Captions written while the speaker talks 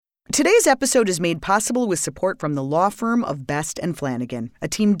Today's episode is made possible with support from the law firm of Best and Flanagan, a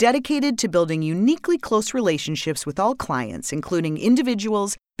team dedicated to building uniquely close relationships with all clients, including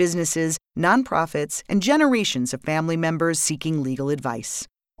individuals, businesses, nonprofits, and generations of family members seeking legal advice.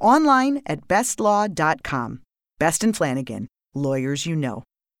 Online at bestlaw.com. Best and Flanagan, lawyers you know.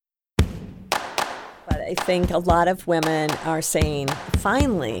 But I think a lot of women are saying,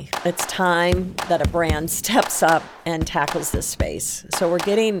 finally, it's time that a brand steps up and tackles this space. So we're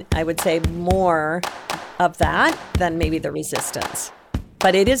getting, I would say, more of that than maybe the resistance.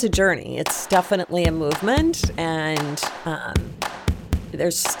 But it is a journey. It's definitely a movement, and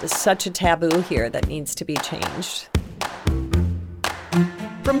there's such a taboo here that needs to be changed.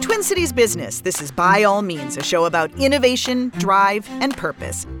 From Twin Cities Business, this is By All Means, a show about innovation, drive, and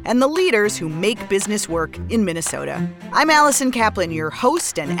purpose, and the leaders who make business work in Minnesota. I'm Allison Kaplan, your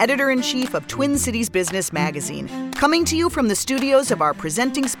host and editor-in-chief of Twin Cities Business Magazine, coming to you from the studios of our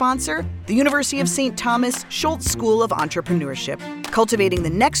presenting sponsor, the University of St. Thomas Schultz School of Entrepreneurship, cultivating the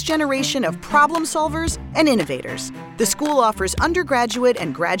next generation of problem solvers and innovators. The school offers undergraduate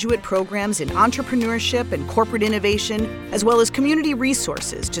and graduate programs in entrepreneurship and corporate innovation, as well as community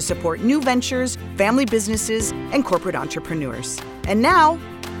resources to support new ventures, family businesses, and corporate entrepreneurs. And now,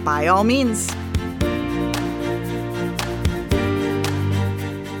 By All Means.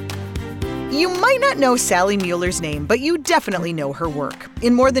 You might not know Sally Mueller's name, but you definitely know her work.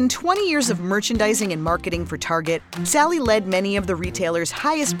 In more than 20 years of merchandising and marketing for Target, Sally led many of the retailer's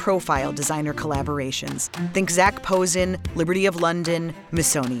highest profile designer collaborations. Think Zac Posen, Liberty of London,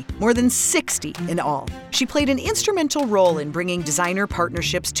 Missoni. More than 60 in all. She played an instrumental role in bringing designer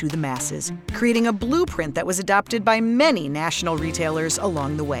partnerships to the masses, creating a blueprint that was adopted by many national retailers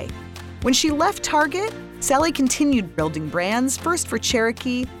along the way. When she left Target, Sally continued building brands, first for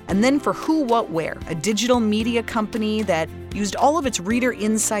Cherokee and then for Who What Wear, a digital media company that used all of its reader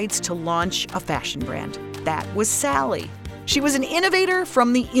insights to launch a fashion brand. That was Sally. She was an innovator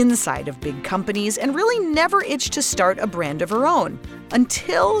from the inside of big companies and really never itched to start a brand of her own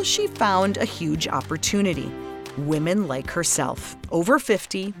until she found a huge opportunity. Women like herself, over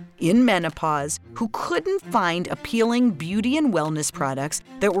 50, in menopause, who couldn't find appealing beauty and wellness products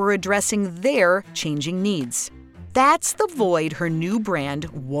that were addressing their changing needs. That's the void her new brand,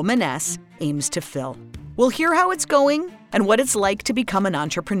 Womaness, aims to fill. We'll hear how it's going and what it's like to become an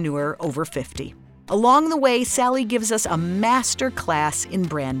entrepreneur over 50. Along the way, Sally gives us a master class in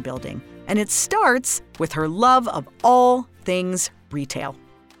brand building, and it starts with her love of all things retail.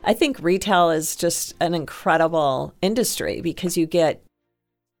 I think retail is just an incredible industry because you get,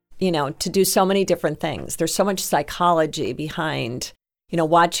 to do so many different things. There's so much psychology behind,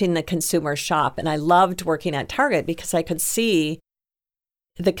 watching the consumer shop. And I loved working at Target because I could see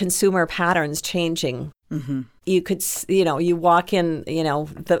the consumer patterns changing. Mm-hmm. You could, you walk in,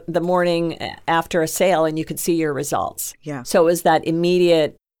 the morning after a sale and you could see your results. Yeah. So it was that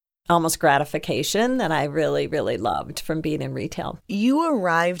immediate almost gratification that I really, really loved from being in retail. You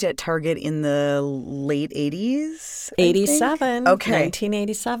arrived at Target in the late 80s? 87. Okay.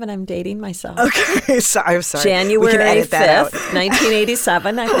 1987. I'm dating myself. Okay. I'm sorry. January 5th,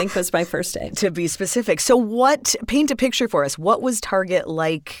 1987, I think was my first day. To be specific. So paint a picture for us. What was Target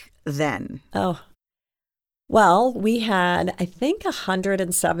like then? Oh, well, we had, I think,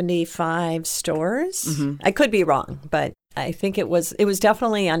 175 stores. Mm-hmm. I could be wrong, but I think it was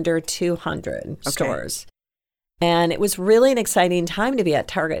definitely under 200 stores. And it was really an exciting time to be at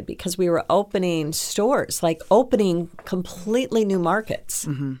Target because we were opening stores, like opening completely new markets.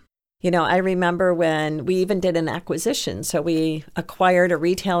 Mm-hmm. I remember when we even did an acquisition. So we acquired a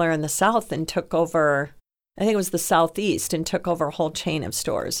retailer in the South and took over, I think it was the Southeast, and took over a whole chain of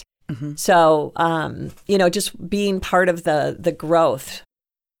stores. Mm-hmm. So, just being part of the growth,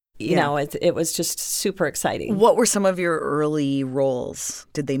 it was just super exciting. What were some of your early roles?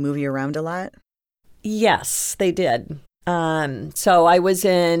 Did they move you around a lot? Yes, they did. So I was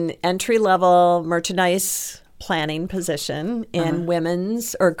in entry-level merchandise planning position in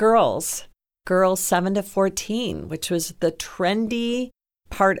women's or girls 7 to 14, which was the trendy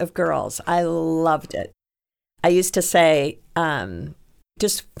part of girls. I loved it. I used to say,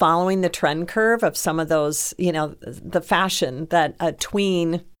 just following the trend curve of some of those, the fashion that a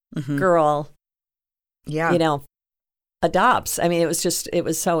tween girl, adopts. I mean, it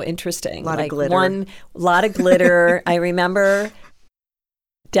was so interesting. A lot of glitter. Lot of glitter. I remember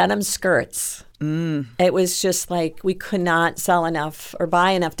denim skirts. It was just like we could not sell enough or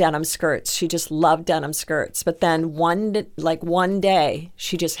buy enough denim skirts. She just loved denim skirts. But then one day,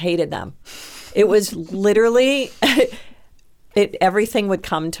 she just hated them. It was literally, everything would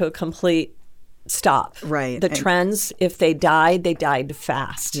come to a complete stop. Right. The trends, if they died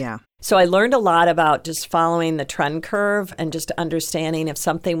fast. Yeah. So I learned a lot about just following the trend curve and just understanding if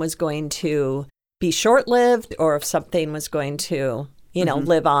something was going to be short-lived or if something was going to,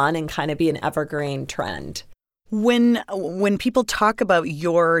 live on and kind of be an evergreen trend. When people talk about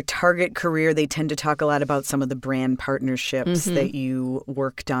your Target career, they tend to talk a lot about some of the brand partnerships that you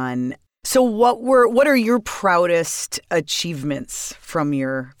worked on. So what are your proudest achievements from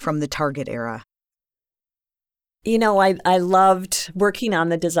the Target era? I loved working on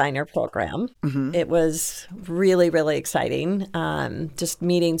the designer program. It was really, really exciting. Just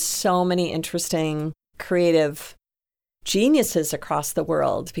meeting so many interesting, creative geniuses across the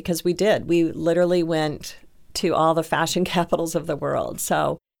world because we literally went to all the fashion capitals of the world.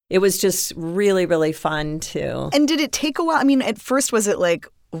 So it was just really, really fun too. And did it take a while? I mean, at first, was it like,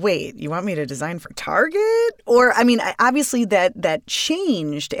 wait, you want me to design for Target? Or, I mean, obviously that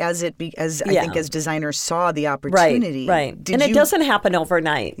changed as think as designers saw the opportunity. Right. It doesn't happen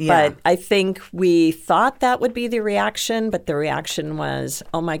overnight. Yeah. But I think we thought that would be the reaction. But the reaction was,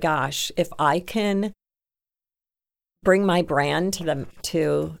 oh my gosh, if I can bring my brand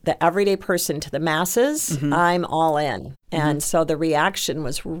to the everyday person, to the masses, I'm all in. And so the reaction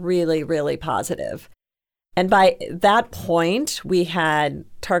was really, really positive. And by that point,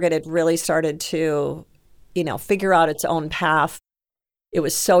 Target had really started to, figure out its own path. It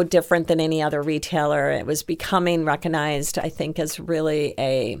was so different than any other retailer. It was becoming recognized, I think, as really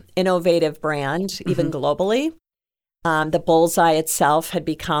a innovative brand, even globally. The bullseye itself had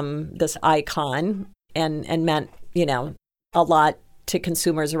become this icon and meant, a lot to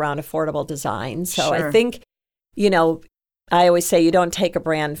consumers around affordable design. So Sure. I think, I always say you don't take a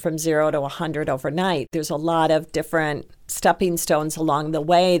brand from 0 to 100 overnight. There's a lot of different stepping stones along the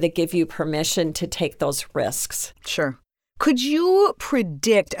way that give you permission to take those risks. Sure. Could you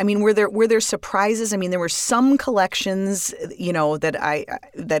predict, I mean, were there surprises? I mean, there were some collections,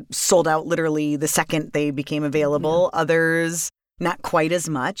 that sold out literally the second they became available. Others, not quite as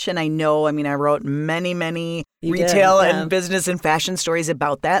much. And I know, I wrote many retail and business and fashion stories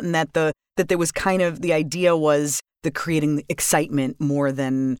about that. And that there was kind of, the idea was the creating the excitement more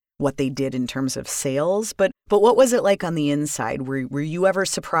than what they did in terms of sales. But what was it like on the inside? Were you ever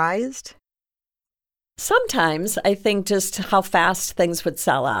surprised? Sometimes I think just how fast things would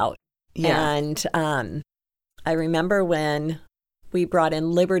sell out. Yeah. And I remember when we brought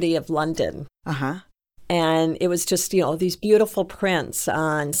in Liberty of London. And it was just, these beautiful prints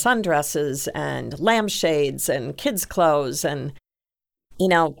on sundresses and lampshades and kids' clothes. And,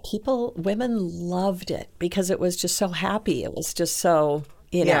 women loved it because it was just so happy. It was just so,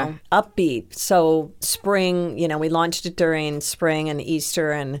 upbeat. So spring, we launched it during spring and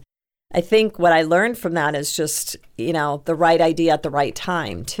Easter. And I think what I learned from that is just, the right idea at the right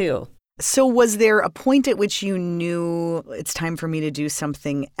time, too. So was there a point at which you knew it's time for me to do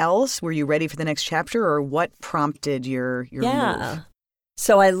something else? Were you ready for the next chapter, or what prompted your move?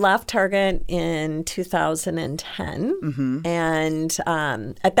 So I left Target in 2010. And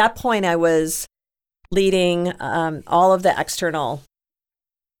at that point, I was leading all of the external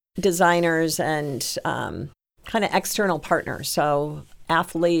designers and kind of external partners. So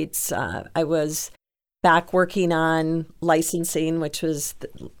athletes, I was back working on licensing, which was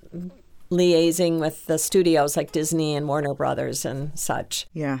liaising with the studios like Disney and Warner Brothers and such.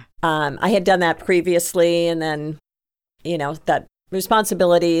 Yeah. I had done that previously, and then, that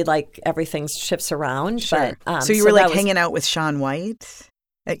responsibility, like everything shifts around. Sure. But, so you were hanging out with Shaun White?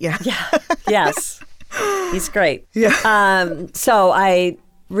 Yeah. Yes. He's great. Yeah. So I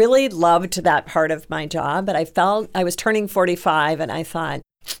really loved that part of my job, but I felt I was turning 45 and I thought,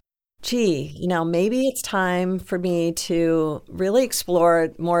 gee, maybe it's time for me to really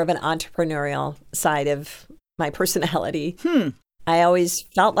explore more of an entrepreneurial side of my personality. I always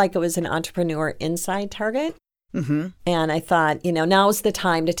felt like I was an entrepreneur inside Target. And I thought, now's the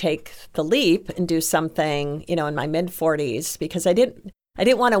time to take the leap and do something, in my mid-40s, because I didn't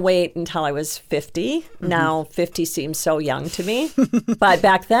want to wait until I was 50. Now 50 seems so young to me. But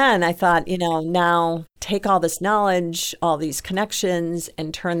back then I thought, now take all this knowledge, all these connections,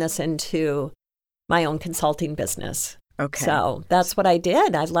 and turn this into my own consulting business. Okay. So that's what I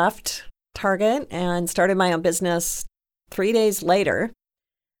did. I left Target and started my own business 3 days later.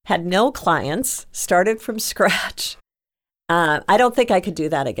 Had no clients, started from scratch. I don't think I could do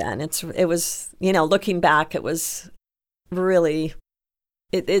that again. It was, looking back, it was really,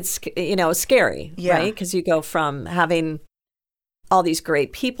 it's scary, right? Because you go from having all these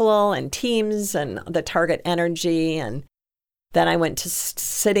great people and teams and the Target energy, and then I went to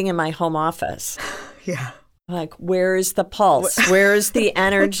sitting in my home office. Yeah. Like, where's the pulse? Where's the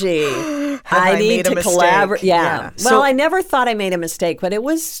energy? I need made a to mistake? collaborate. Yeah. Well, So, I never thought I made a mistake, but it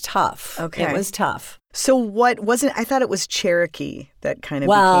was tough. Okay. It was tough. so what wasn't? I thought it was Cherokee that kind of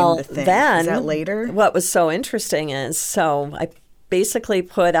Well, became the thing. then Is that later? what was so interesting is, so I basically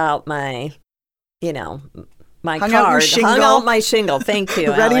put out my, my Hung card, out your shingle. hung out my shingle. Thank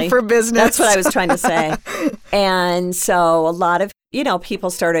you, Ready Allie. for business. That's what I was trying to say. And so a lot of, people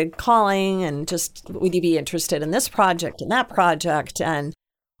started calling and just, would you be interested in this project and that project? And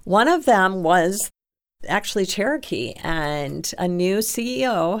one of them was actually Cherokee, and a new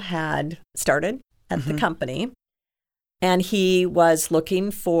CEO had started at the company, and he was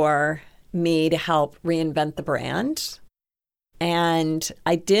looking for me to help reinvent the brand. And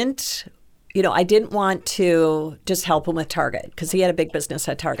I didn't want to just help him with Target, because he had a big business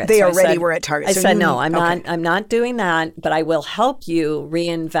at Target. They So I already said- were at Target. I So said, you no, need- I'm not doing that, but I will help you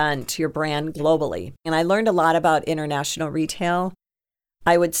reinvent your brand globally. And I learned a lot about international retail.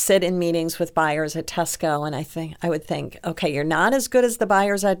 I would sit in meetings with buyers at Tesco, and I would think, okay, you're not as good as the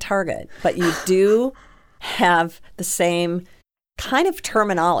buyers at Target, but you do have the same kind of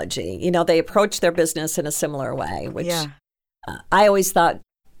terminology. They approach their business in a similar way, which I always thought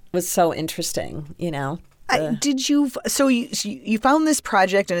was so interesting, Did you? So you found this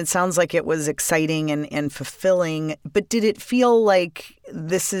project, and it sounds like it was exciting and fulfilling. But did it feel like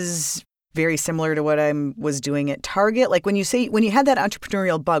this is very similar to what I was doing at Target? Like when you had that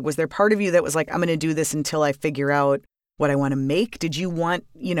entrepreneurial bug, was there part of you that was like, I'm going to do this until I figure out what I want to make? Did you want,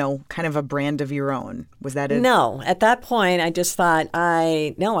 kind of a brand of your own? Was that it? No, at that point, I just thought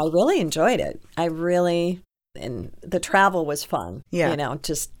I really enjoyed it. And the travel was fun. Yeah.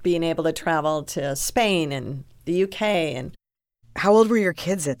 Just being able to travel to Spain and the UK. And how old were your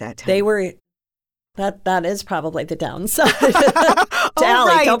kids at that time? they were, that is probably the downside.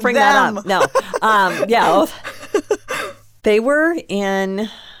 Allie, right, don't bring them. that up. No. They were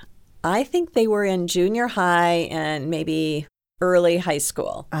I think they were in junior high and maybe early high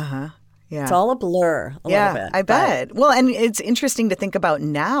school. Yeah. It's all a blur a little bit. I bet. Well, and it's interesting to think about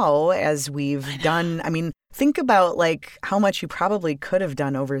now as we've done. I mean, think about like how much you probably could have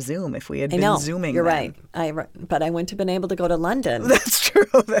done over Zoom if we had been Zooming. You're then. right. But I wouldn't have been able to go to London. That's true.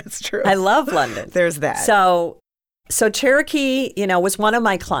 That's true. I love London. There's that. So Cherokee, was one of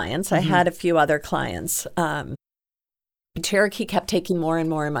my clients. I had a few other clients. Cherokee kept taking more and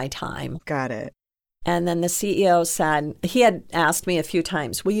more of my time. Got it. And then the CEO said, he had asked me a few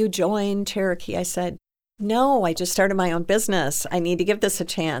times, will you join Cherokee? I said, no, I just started my own business. I need to give this a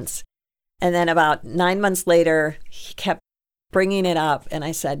chance. And then about 9 months later, he kept bringing it up. And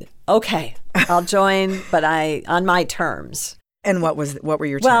I said, okay, I'll join, but on my terms. And what were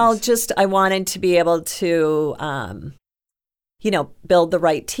your terms? Well, just I wanted to be able to, build the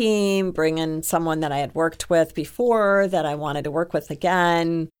right team, bring in someone that I had worked with before that I wanted to work with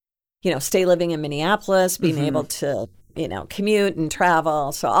again, stay living in Minneapolis, being able to, commute and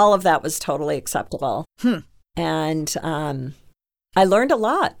travel. So all of that was totally acceptable. And I learned a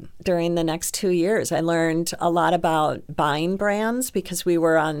lot during the next 2 years. I learned a lot about buying brands because we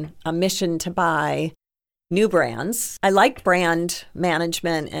were on a mission to buy new brands. I liked brand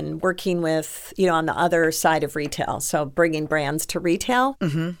management and working with, on the other side of retail. So bringing brands to retail.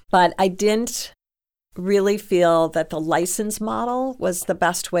 But I didn't really feel that the license model was the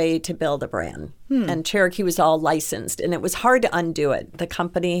best way to build a brand. And Cherokee was all licensed, and it was hard to undo it. The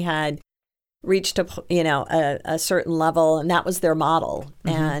company had reached a certain level, and that was their model.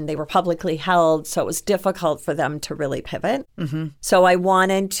 And they were publicly held, so it was difficult for them to really pivot. So I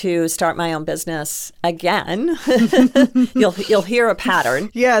wanted to start my own business again. You'll hear a pattern.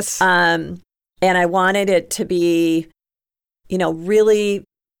 Yes. And I wanted it to be, really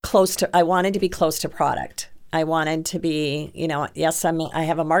close to. I wanted to be close to product. I wanted to be, yes, I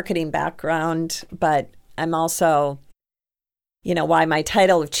have a marketing background, but I'm also. Why my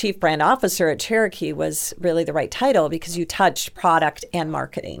title of Chief Brand Officer at Cherokee was really the right title, because you touch product and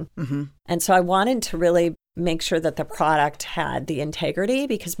marketing. And so I wanted to really make sure that the product had the integrity,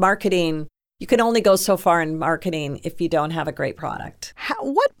 because marketing, you can only go so far in marketing if you don't have a great product.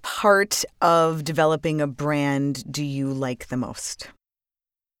 What part of developing a brand do you like the most?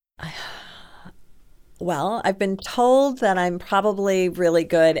 Well, I've been told that I'm probably really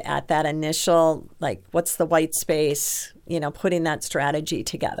good at that initial, like, what's the white space, putting that strategy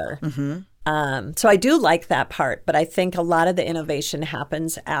together. So I do like that part, but I think a lot of the innovation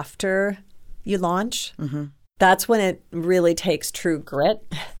happens after you launch. That's when it really takes true grit,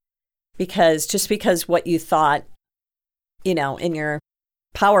 because what you thought, in your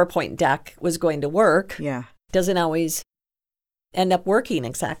PowerPoint deck was going to work doesn't always end up working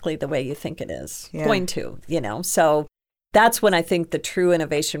exactly the way you think it is going to, So that's when I think the true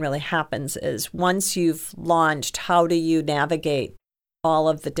innovation really happens, is once you've launched, how do you navigate all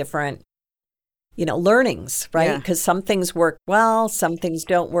of the different, learnings, right? Because some things work well, some things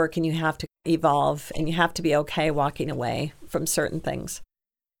don't work, and you have to evolve, and you have to be okay walking away from certain things.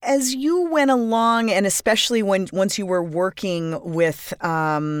 As you went along, and especially once you were working with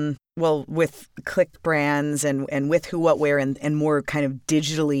with Click Brands and with Who What Wear and more kind of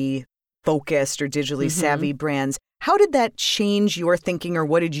digitally focused or digitally savvy brands, how did that change your thinking, or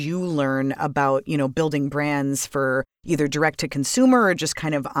what did you learn about, building brands for either direct to consumer or just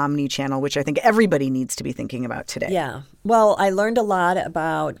kind of omni-channel, which I think everybody needs to be thinking about today? Yeah. Well, I learned a lot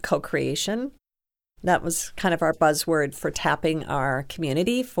about co-creation. That was kind of our buzzword for tapping our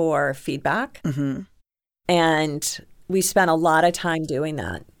community for feedback. Mm-hmm. And we spent a lot of time doing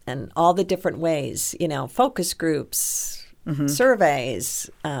that, and all the different ways, focus groups, surveys,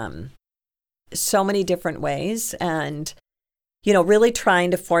 so many different ways, and really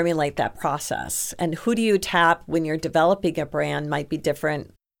trying to formulate that process. And who do you tap when you're developing a brand might be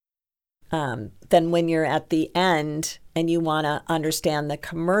different than when you're at the end and you want to understand the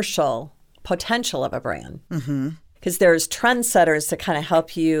commercial potential of a brand. Because there's trendsetters that kind of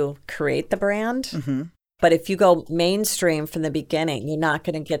help you create the brand. But if you go mainstream from the beginning, you're not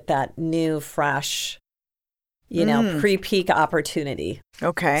going to get that new, fresh, pre-peak opportunity.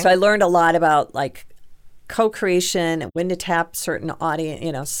 Okay. So I learned a lot about co-creation, when to tap certain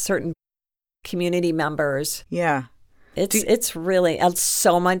audience, certain community members. Yeah. It's really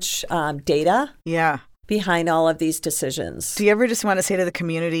so much data. Yeah. Behind all of these decisions. Do you ever just want to say to the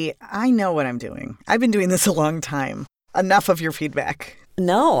community, I know what I'm doing. I've been doing this a long time. Enough of your feedback.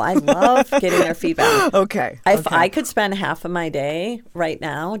 No, I love getting their feedback. Okay. If I could spend half of my day right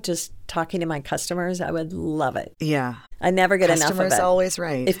now just talking to my customers, I would love it. Yeah. I never get enough of it. Customers always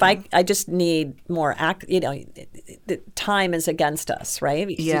right. If I just need more, the time is against us, right?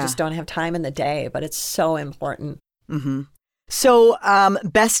 Because you just don't have time in the day, but it's so important. Mm-hmm. So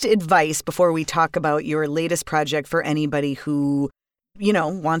best advice before we talk about your latest project for anybody who,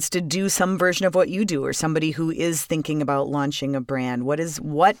 wants to do some version of what you do, or somebody who is thinking about launching a brand. What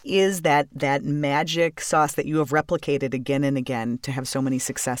is that magic sauce that you have replicated again and again to have so many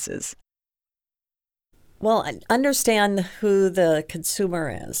successes? Well, understand who the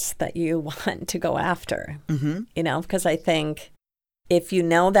consumer is that you want to go after, because I think if you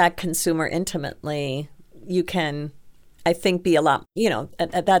know that consumer intimately, you can, I think, be a lot,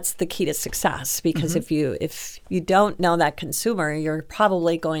 that's the key to success, because if you don't know that consumer, you're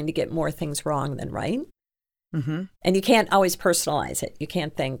probably going to get more things wrong than right. And you can't always personalize it. You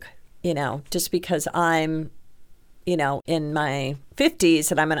can't think, just because I'm, in my 50s,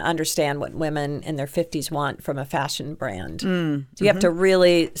 that I'm going to understand what women in their 50s want from a fashion brand. So you have to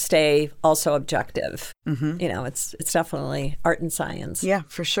really stay also objective. It's definitely art and science. Yeah,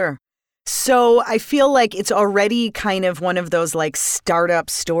 for sure. So I feel like it's already kind of one of those startup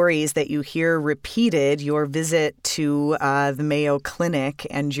stories that you hear repeated. Your visit to the Mayo Clinic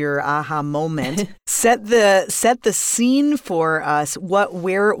and your aha moment. Set the scene for us. What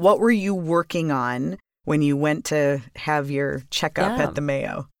were you working on when you went to have your checkup at the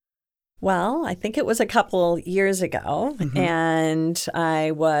Mayo? Well, I think it was a couple years ago, and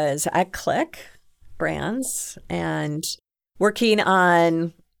I was at Click Brands and working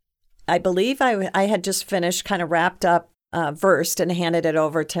on, I believe I had just finished, kind of wrapped up Versed and handed it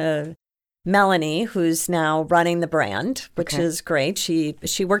over to Melanie, who's now running the brand, which is great.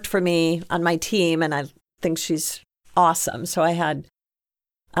 She worked for me on my team, and I think she's awesome. So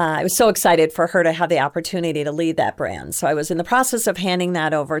I was so excited for her to have the opportunity to lead that brand. So I was in the process of handing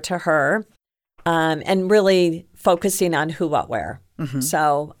that over to her, and really focusing on Who What Wear.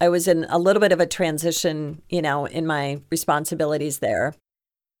 So I was in a little bit of a transition, in my responsibilities there.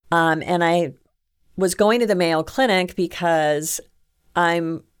 And I was going to the Mayo Clinic because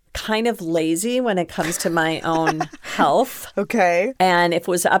I'm kind of lazy when it comes to my own health. Okay. And if it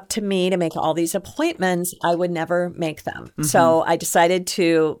was up to me to make all these appointments, I would never make them. So I decided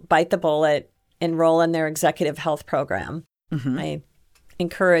to bite the bullet, enroll in their executive health program. I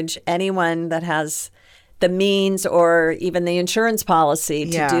encourage anyone that has the means or even the insurance policy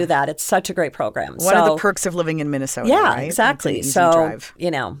to do that. It's such a great program. One of the perks of living in Minnesota, right? Exactly. So, drive.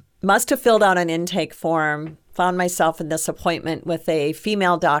 Must have filled out an intake form, found myself in this appointment with a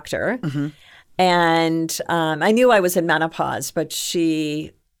female doctor. And I knew I was in menopause, but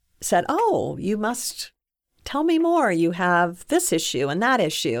she said, "Oh, you must tell me more. You have this issue and that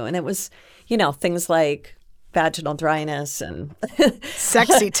issue." And it was, things like vaginal dryness and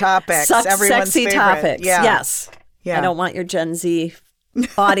sexy topics. Everyone's sexy favorite. Topics. Yeah. Yes. Yeah. I don't want your Gen Z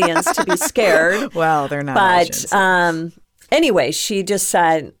audience to be scared. Well, they're not. But anyway, she just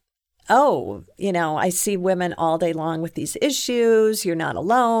said, oh, I see women all day long with these issues. You're not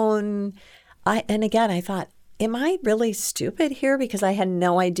alone. And again, I thought, am I really stupid here? Because I had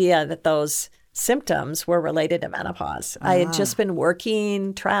no idea that those symptoms were related to menopause. I had just been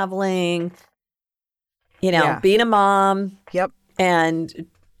working, traveling, being a mom. Yep. And,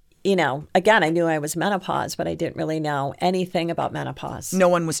 again, I knew I was menopause, but I didn't really know anything about menopause. No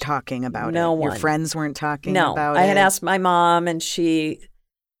one was talking about it. No one. Your friends weren't talking about it. I had asked my mom, and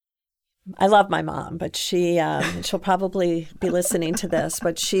I love my mom, but she'll probably be listening to this,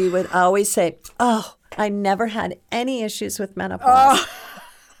 but she would always say, oh, I never had any issues with menopause. Oh.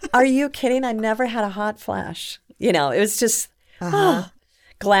 Are you kidding? I never had a hot flash. It was just,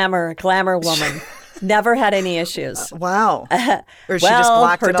 glamour woman. Never had any issues. Wow. Or she just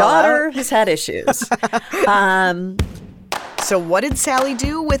blocked it all out? Her daughter has had issues. So what did Sally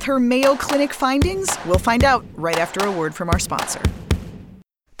do with her Mayo Clinic findings? We'll find out right after a word from our sponsor.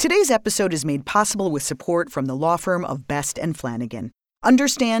 Today's episode is made possible with support from the law firm of Best & Flanagan.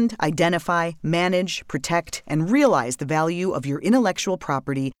 Understand, identify, manage, protect, and realize the value of your intellectual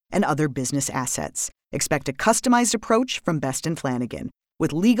property and other business assets. Expect a customized approach from Best & Flanagan,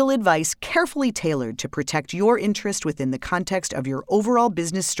 with legal advice carefully tailored to protect your interest within the context of your overall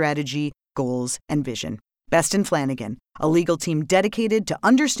business strategy, goals, and vision. Best & Flanagan, a legal team dedicated to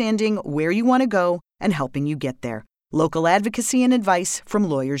understanding where you want to go and helping you get there. Local advocacy and advice from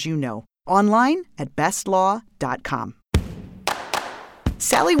lawyers you know. Online at bestlaw.com.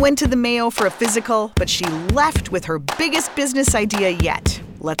 Sally went to the Mayo for a physical, but she left with her biggest business idea yet.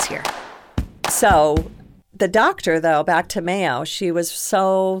 Let's hear. So the doctor, though, back to Mayo, she was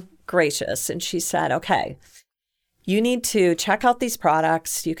so gracious. And she said, okay, you need to check out these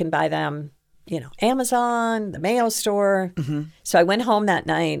products. You can buy them, Amazon, the Mayo store. Mm-hmm. So I went home that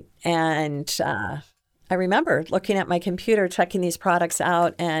night and I remember looking at my computer, checking these products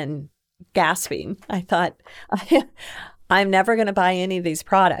out and gasping. I thought, I'm never going to buy any of these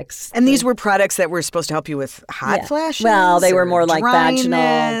products. And these were products that were supposed to help you with hot flashes? Well, they were more like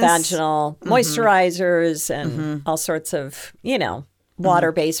vaginal moisturizers and all sorts of,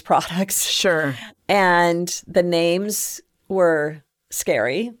 water-based products. Sure. And the names were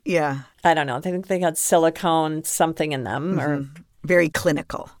scary. Yeah. I don't know. I think they had silicone something in them or... Very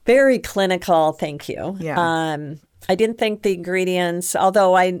clinical. Very clinical, thank you. Yeah. I didn't think the ingredients,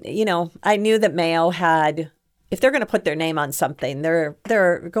 although I knew that Mayo had, if they're going to put their name on something,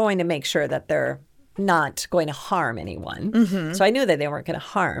 they're going to make sure that they're not going to harm anyone. Mm-hmm. So I knew that they weren't going to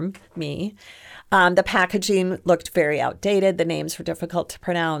harm me. The packaging looked very outdated. The names were difficult to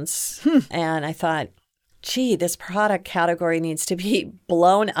pronounce. And I thought, gee, this product category needs to be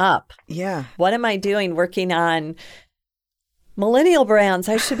blown up. Yeah. What am I doing working on millennial brands?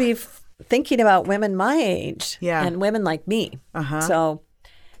 I should be thinking about women my age and women like me. So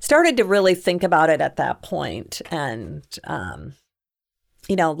started to really think about it at that point and,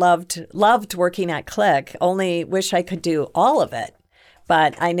 loved working at Click. Only wish I could do all of it.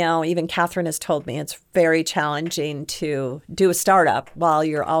 But I know even Catherine has told me it's very challenging to do a startup while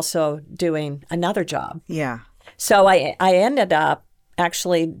you're also doing another job. Yeah. So I ended up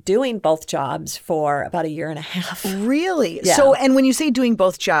actually doing both jobs for about 1.5 years. Really? Yeah. So, and when you say doing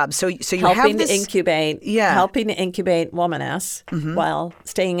both jobs, so you helping have this... helping to incubate Womaness while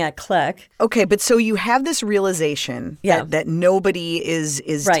staying at Click. Okay, but so you have this realization that nobody is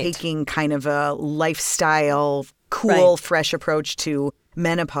taking kind of a lifestyle, cool, fresh approach to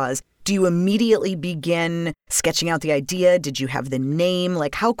menopause. Do you immediately begin sketching out the idea? Did you have the name?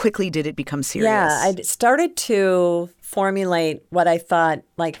 Like, how quickly did it become serious? Yeah, I started to formulate what I thought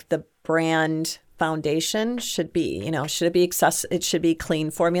like the brand foundation should be. Should it be it should be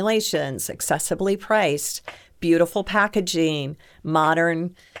clean formulations, accessibly priced, beautiful packaging,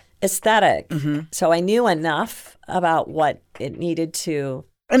 modern aesthetic. So I knew enough about what it needed to.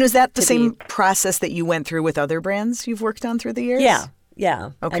 And is that the same process that you went through with other brands you've worked on through the years?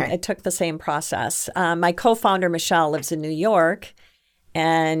 Yeah. Okay. I took the same process. My co-founder, Michelle, lives in New York.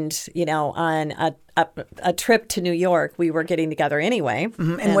 And, on a trip to New York, we were getting together anyway.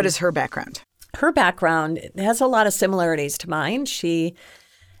 And what is her background? Her background has a lot of similarities to mine. She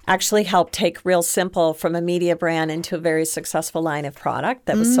actually helped take Real Simple from a media brand into a very successful line of product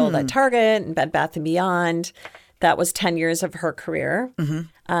that was sold at Target and Bed Bath & Beyond. That was 10 years of her career.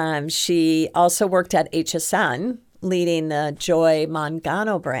 She also worked at HSN, leading the Joy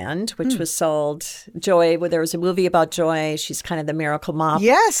Mangano brand, which was sold. Joy, there was a movie about Joy. She's kind of the miracle mom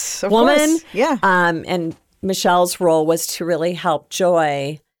woman. Course. Yeah. And Michelle's role was to really help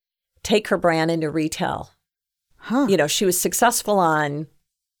Joy take her brand into retail. She was successful on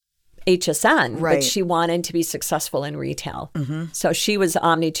HSN, Right. but she wanted to be successful in retail. So she was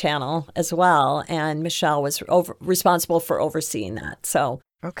omni-channel as well, and Michelle was responsible for overseeing that. So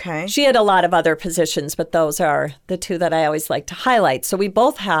Okay. she had a lot of other positions, but those are the two that I always like to highlight. So we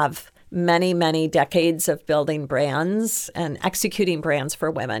both have many, many decades of building brands and executing brands for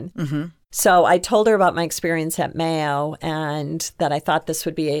women. So I told her about my experience at Mayo and that I thought this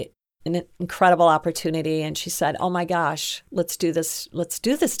would be an incredible opportunity. And she said, oh my gosh, let's do this. Let's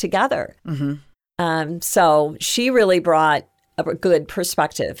do this together. So she really brought a good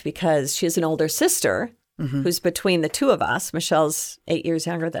perspective because she has an older sister who's between the two of us. Michelle's 8 years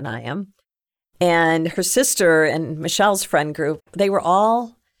younger than I am. And her sister and Michelle's friend group, they were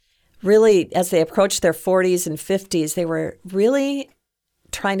all really, as they approached their 40s and 50s, they were really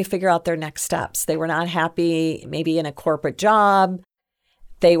trying to figure out their next steps. They were not happy maybe in a corporate job.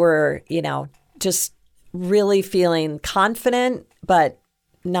 They were, just really feeling confident, but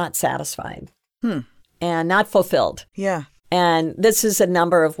not satisfied and not fulfilled. Yeah. And this is a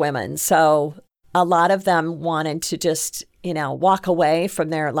number of women. So a lot of them wanted to just, walk away from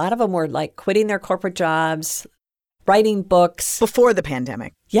there. A lot of them were like quitting their corporate jobs, writing books. Before the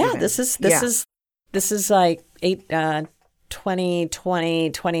pandemic. Yeah, even. this is like 2020,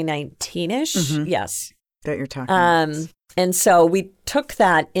 2019-ish. Yes. That you're talking about. And so we took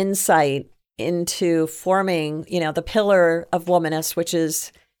that insight into forming, the pillar of Womaness, which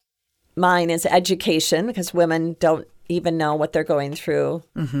is mine is education, because women don't even know what they're going through.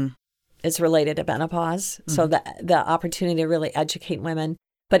 Is related to menopause. So the opportunity to really educate women,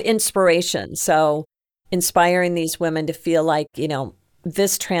 but inspiration. So inspiring these women to feel like,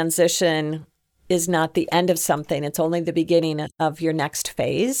 this transition is not the end of something. It's only the beginning of your next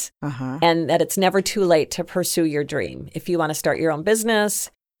phase. And that it's never too late to pursue your dream. If you want to start your own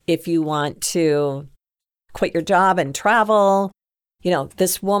business, if you want to quit your job and travel,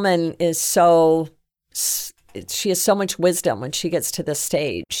 this woman is she has so much wisdom when she gets to this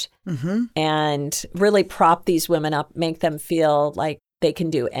stage and really prop these women up, make them feel like they can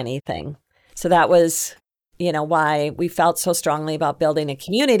do anything. So that was, why we felt so strongly about building a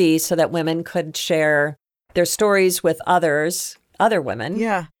community so that women could share their stories with other women.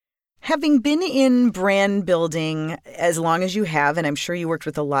 Yeah. Having been in brand building as long as you have, and I'm sure you worked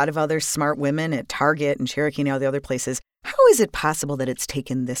with a lot of other smart women at Target and Cherokee and all the other places, how is it possible that it's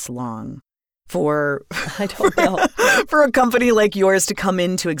taken this long for I don't know. for a company like yours to come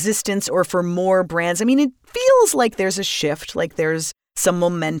into existence, or for more brands? I mean, it feels like there's a shift, like there's some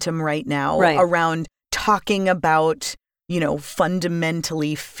momentum right now around talking about,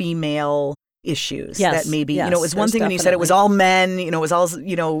 fundamentally female issues. Yes, that maybe, yes, it was one thing when you said it was all men, it was all,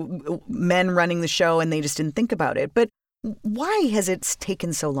 men running the show and they just didn't think about it. But why has it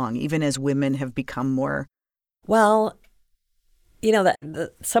taken so long, even as women have become more? Well,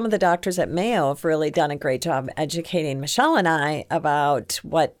 some of the doctors at Mayo have really done a great job educating Michelle and I about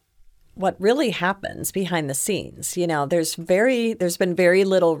what really happens behind the scenes. There's been very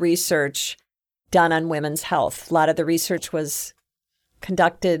little research done on women's health. A lot of the research was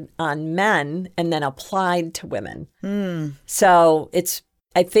conducted on men and then applied to women. So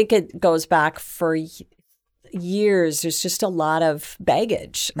I think it goes back for years. There's just a lot of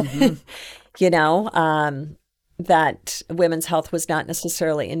baggage, that women's health was not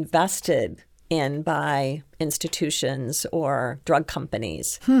necessarily invested in by institutions or drug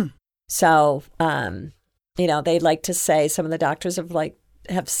companies. So, they like to say, some of the doctors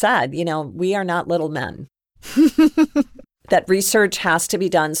have said, we are not little men. That research has to be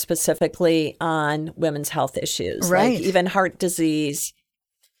done specifically on women's health issues, right? Like even heart disease.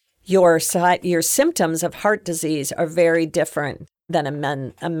 Your symptoms of heart disease are very different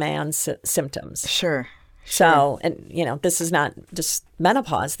than a man's symptoms. Sure. So, and this is not just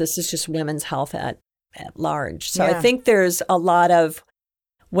menopause. This is just women's health at large. So I think there's a lot of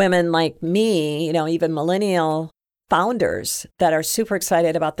women like me, even millennial founders that are super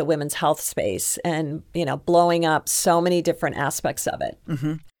excited about the women's health space and, blowing up so many different aspects of it.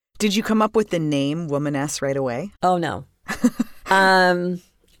 Did you come up with the name Womaness right away? Oh, no.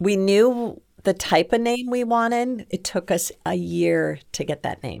 We knew the type of name we wanted. It took us a year to get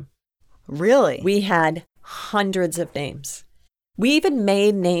that name. Really? We had hundreds of names. We even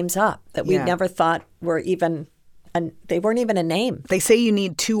made names up that we never thought were even, they weren't even a name. They say you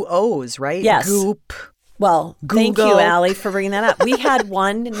need 2 O's, right? Yes. Goop. Well, Google. Thank you, Allie, for bringing that up. We had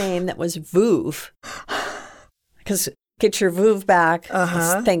one name that was Vuv, because get your Vuv back.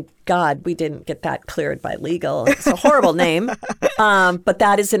 Thank God we didn't get that cleared by legal. It's a horrible name. But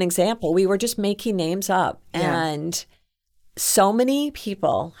that is an example. We were just making names up. And So many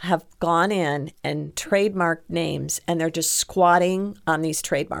people have gone in and trademarked names, and they're just squatting on these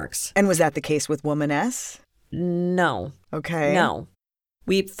trademarks. And was that the case with Womaness? No. Okay. No.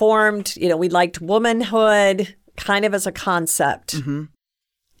 We formed, we liked womanhood kind of as a concept. Mm-hmm.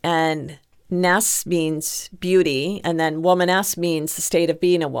 And ness means beauty, and then womaness means the state of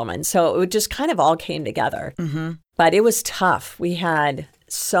being a woman. So it just kind of all came together. Mm-hmm. But it was tough. We had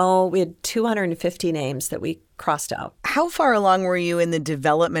 250 names that we crossed out. How far along were you in the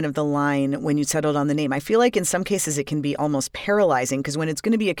development of the line when you settled on the name? I feel like in some cases it can be almost paralyzing because when it's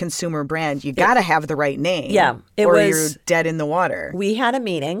going to be a consumer brand, you got to have the right name. Yeah. Or you're dead in the water. We had a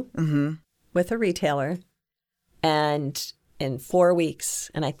meeting with a retailer, and in 4 weeks,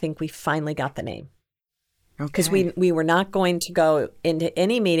 and I think we finally got the name. Because we were not going to go into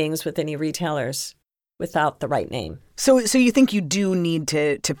any meetings with any retailers without the right name. So you think you do need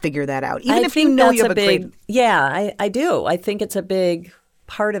to figure that out, even if you know you have a great... Yeah, I do. I think it's a big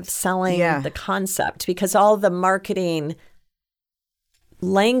part of selling the concept because all the marketing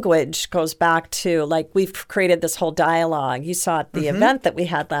language goes back to, like, we've created this whole dialogue. You saw at the event that we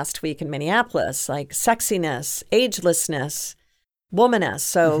had last week in Minneapolis, like sexiness, agelessness, womaness.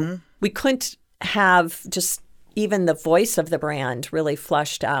 So we couldn't have just even the voice of the brand really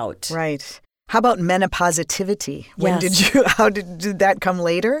fleshed out. Right. How about menopositivity? How did that come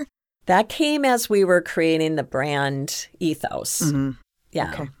later? That came as we were creating the brand ethos.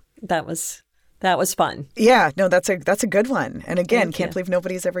 Yeah. Okay. That was fun. Yeah, no, that's a good one. And again, can't believe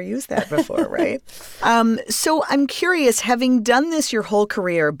nobody's ever used that before, right? So I'm curious, having done this your whole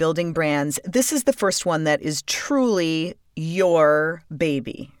career, building brands, this is the first one that is truly your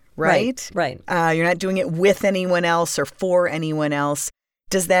baby, right? Right. You're not doing it with anyone else or for anyone else.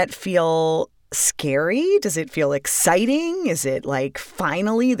 Does that feel scary? Does it feel exciting? Is it like,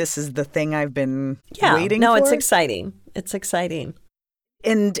 finally, this is the thing I've been waiting for? No, it's exciting. It's exciting.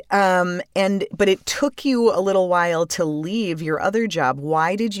 But it took you a little while to leave your other job.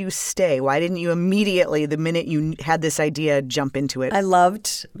 Why did you stay? Why didn't you immediately, the minute you had this idea, jump into it? I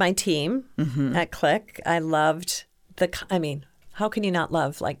loved my team at Click. I loved how can you not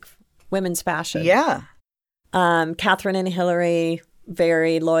love, like, women's fashion? Yeah. Catherine and Hillary,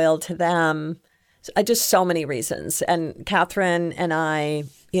 very loyal to them. Just so many reasons. And Catherine and I,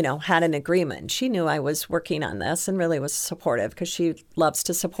 had an agreement. She knew I was working on this and really was supportive because she loves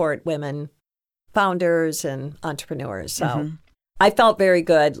to support women founders and entrepreneurs. So I felt very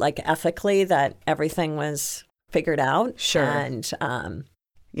good, like, ethically, that everything was figured out. Sure. And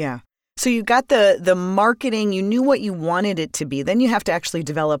yeah. So you got the marketing, you knew what you wanted it to be. Then you have to actually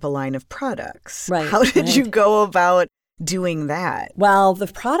develop a line of products. Right. How did you go about doing that? Well, the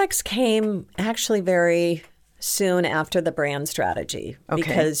products came actually very soon after the brand strategy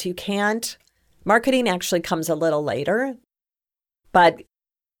because marketing actually comes a little later, but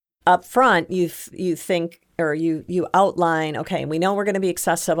up front you think, or you outline, okay, we know we're going to be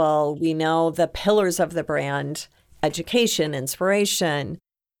accessible. We know the pillars of the brand, education, inspiration.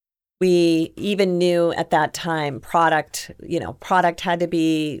 We even knew at that time product had to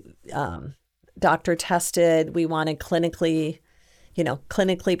be doctor tested. We wanted clinically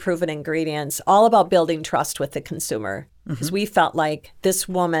proven ingredients, all about building trust with the consumer. Because we felt like this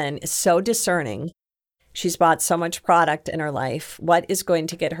woman is so discerning. She's bought so much product in her life. What is going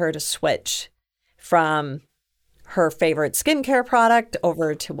to get her to switch from her favorite skincare product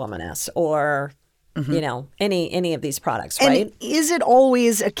over to Womaness or any of these products, right? And is it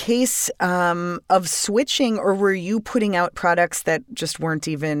always a case of switching, or were you putting out products that just weren't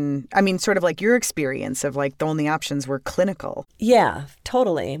even, sort of like your experience of, like, the only options were clinical? Yeah,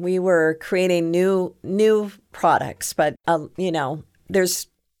 totally. We were creating new products, but there's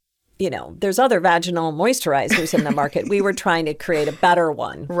other vaginal moisturizers in the market. We were trying to create a better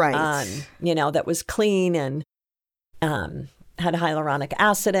one, right? That was clean and had hyaluronic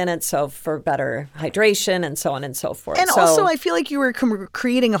acid in it, so for better hydration and so on and so forth. And also, I feel like you were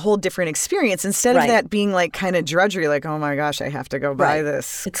creating a whole different experience instead of that being like kind of drudgery, like, oh my gosh, I have to go buy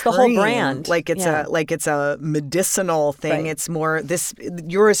this. It's cream. The whole brand, like it's a medicinal thing. Right. It's more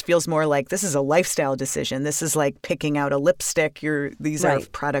yours feels more like this is a lifestyle decision. This is like picking out a lipstick. These are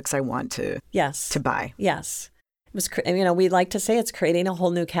products I want to buy. Yes, it was. We like to say it's creating a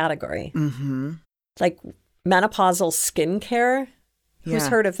whole new category. Like menopausal skincare. Who's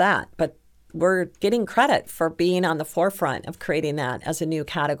heard of that? But we're getting credit for being on the forefront of creating that as a new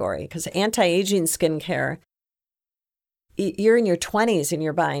category, because anti-aging skincare, you're in your 20s and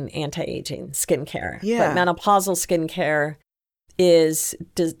you're buying anti-aging skincare. Yeah. But menopausal skincare is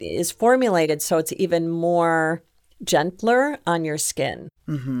formulated so it's even more gentler on your skin.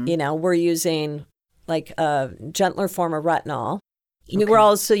 We're using like a gentler form of retinol. Okay. We're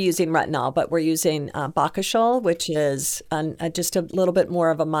also using retinol, but we're using Bacachol, which is just a little bit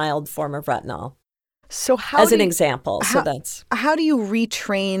more of a mild form of retinol. So how as an example. How do you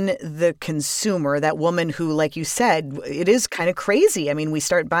retrain the consumer, that woman who, like you said, it is kind of crazy. I mean, we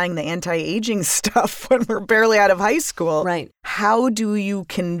start buying the anti-aging stuff when we're barely out of high school. Right. How do you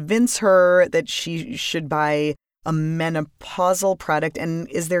convince her that she should buy a menopausal product? And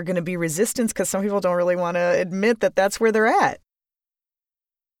is there going to be resistance? Because some people don't really want to admit that that's where they're at.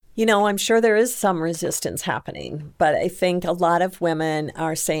 You know, I'm sure there is some resistance happening, but I think a lot of women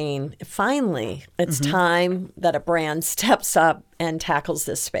are saying, finally, it's time that a brand steps up and tackles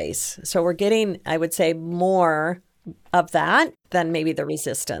this space. So we're getting, I would say, more of that than maybe the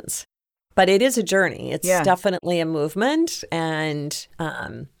resistance. But it is a journey. It's definitely a movement, and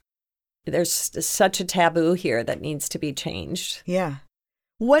there's such a taboo here that needs to be changed. Yeah.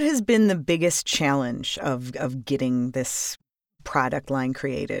 What has been the biggest challenge of getting this product line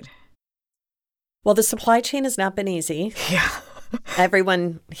created? Well, the supply chain has not been easy. Yeah.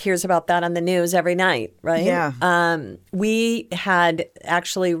 Everyone hears about that on the news every night, right? Yeah. We had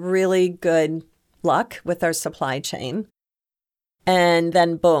actually really good luck with our supply chain. And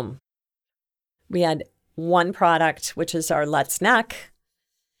then boom, we had one product, which is our Let's Neck.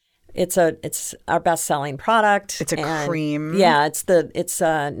 It's our best-selling product. It's a cream. Yeah, it's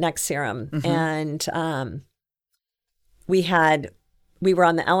a neck serum. And we were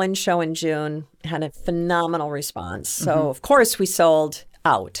on the Ellen show in June, had a phenomenal response. So, of course, we sold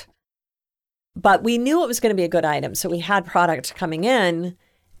out. But we knew it was going to be a good item. So we had product coming in.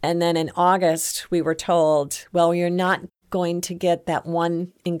 And then in August, we were told, well, you're not going to get that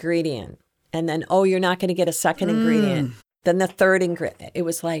one ingredient. And then, oh, you're not going to get a second ingredient. Then the third ingredient. It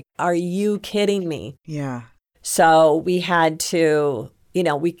was like, are you kidding me? Yeah. So we had to,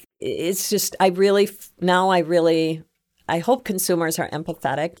 it's just, I hope consumers are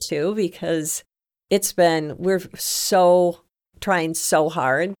empathetic too, because we're trying so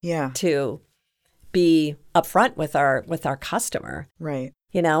hard to be upfront with our customer. Right.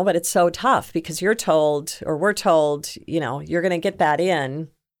 But it's so tough because we're told, you're going to get that in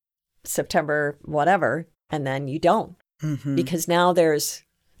September, whatever, and then you don't. Because now there's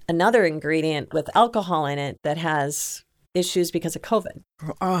another ingredient with alcohol in it that has issues because of COVID.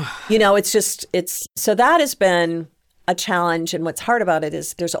 So that has been a challenge. And what's hard about it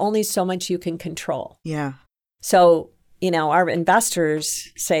is there's only so much you can control. Yeah. So, our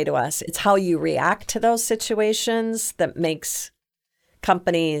investors say to us, it's how you react to those situations that makes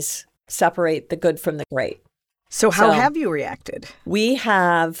companies separate the good from the great. So how have you reacted? We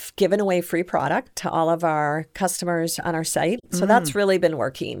have given away free product to all of our customers on our site. So that's really been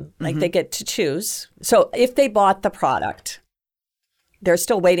working. Like they get to choose. So if they bought the product, they're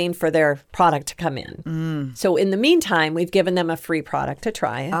still waiting for their product to come in. So in the meantime, we've given them a free product to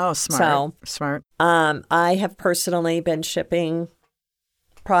try. Oh, smart. Smart. I have personally been shipping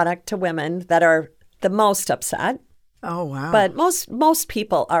product to women that are the most upset. Oh, wow. But most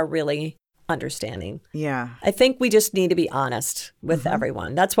people are really understanding. Yeah. I think we just need to be honest with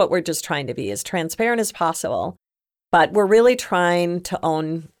everyone. That's what we're just trying to be, as transparent as possible. But we're really trying to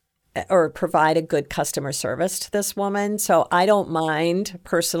own or provide a good customer service to this woman. So I don't mind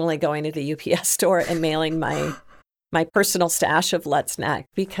personally going to the UPS store and mailing my personal stash of Let's Neck,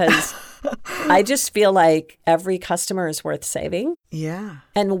 because I just feel like every customer is worth saving. Yeah.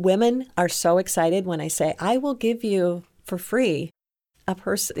 And women are so excited when I say, I will give you for free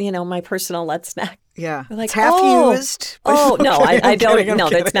my personal Let's Neck. Yeah. They're like, it's half used. Oh, no, I don't. Kidding, no,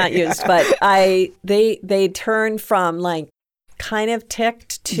 that's not used. But they turn from like kind of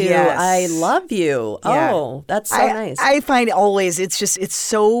ticked to I love you. Yeah. Oh, that's so nice. I find always it's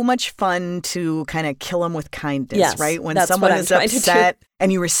so much fun to kind of kill them with kindness, right? When someone is upset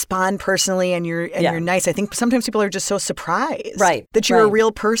and you respond personally and you're nice. I think sometimes people are just so surprised that you're a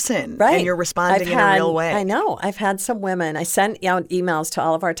real person and you're responding in a real way. I know. I've had some women, I sent out emails to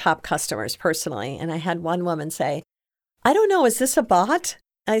all of our top customers personally, and I had one woman say, I don't know, is this a bot?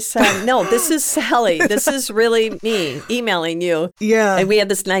 I said, no, this is Sally. This is really me emailing you. Yeah. And we had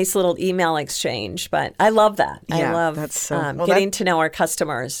this nice little email exchange, but I love that. Yeah, I love getting to know our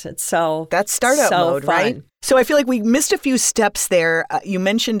customers. It's that's startup mode, fun. Right? So I feel like we missed a few steps there. You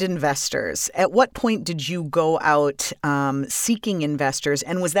mentioned investors. At what point did you go out seeking investors?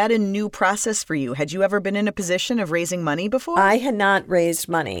 And was that a new process for you? Had you ever been in a position of raising money before? I had not raised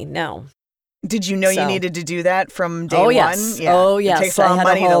money, no. Did you know you needed to do that from day one? Yeah. Oh, yes. It takes a lot of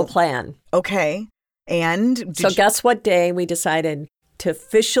money a whole plan. Okay. And guess what day we decided to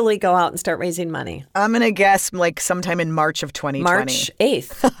officially go out and start raising money? I'm going to guess like sometime in March of 2020. March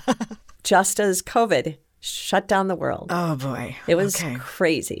 8th. just as COVID shut down the world. Oh, boy. It was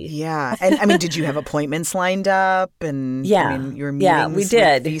crazy. Yeah. And I mean, did you have appointments lined up? And yeah. I mean, your meetings we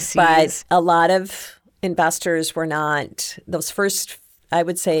did. With VCs? But a lot of investors were not, those first, I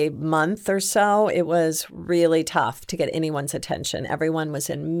would say, month or so, it was really tough to get anyone's attention. Everyone was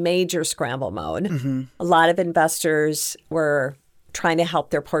in major scramble mode. Mm-hmm. A lot of investors were trying to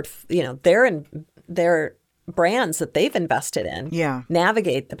help their their brands that they've invested in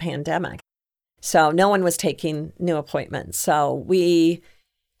navigate the pandemic. So no one was taking new appointments. So we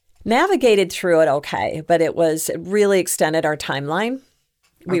navigated through it okay, but it really extended our timeline.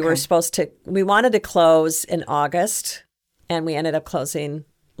 We wanted to close in August, and we ended up closing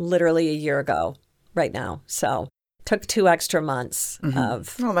literally a year ago right now. So took 2 extra months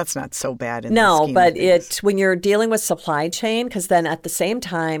of... Well, that's not so bad in No, the scheme but of things. when you're dealing with supply chain, because then at the same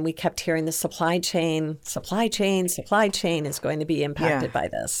time, we kept hearing the supply chain is going to be impacted by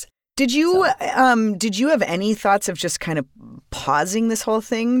this. Did you have any thoughts of just kind of pausing this whole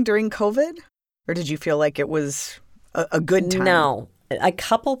thing during COVID? Or did you feel like it was a good time? No. A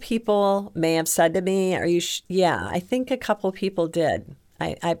couple people may have said to me, "Are you?" Yeah, I think a couple people did.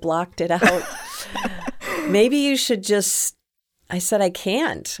 I blocked it out. Maybe you should just. I said, I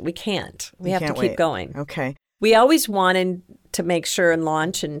can't. We can't. We have to keep going. Okay. We always wanted to make sure and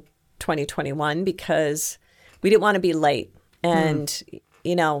launch in 2021 because we didn't want to be late. And,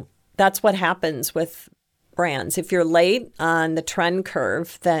 that's what happens with brands. If you're late on the trend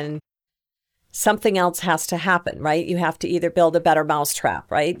curve, then something else has to happen, right? You have to either build a better mousetrap,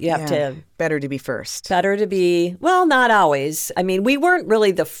 right? You have to... Better to be first. Better to be... Well, not always. I mean, we weren't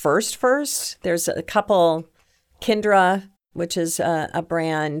really the first. There's a couple... Kindra, which is a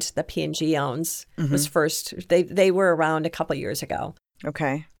brand that P&G owns, was first. They were around a couple years ago.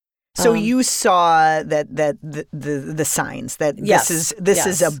 Okay. So you saw that the signs that this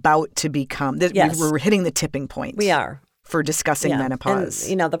is about to become. We're hitting the tipping point. We are. For discussing menopause.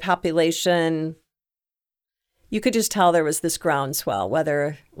 And, the population, you could just tell there was this groundswell, whether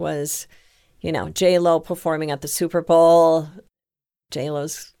it was, J-Lo performing at the Super Bowl.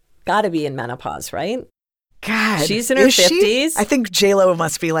 J-Lo's got to be in menopause, right? God. She's in her 50s. I think J-Lo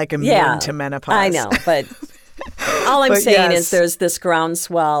must be like immune to menopause. I know, but all I'm saying is there's this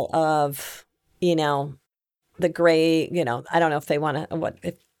groundswell of, the gray, I don't know if they want to,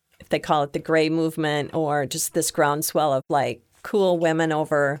 if they call it the gray movement or just this groundswell of like cool women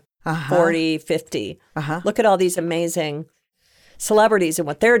over 40, 50. Look at all these amazing celebrities and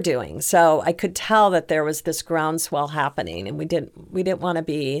what they're doing. So I could tell that there was this groundswell happening, and we didn't want to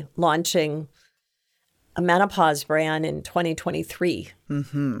be launching a menopause brand in 2023.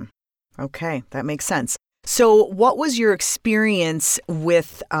 Okay, that makes sense. So what was your experience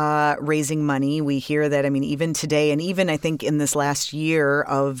with raising money? We hear that, even today, and even I think in this last year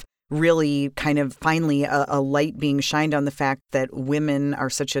of really kind of finally a light being shined on the fact that women are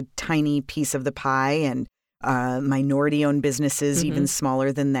such a tiny piece of the pie, and minority-owned businesses even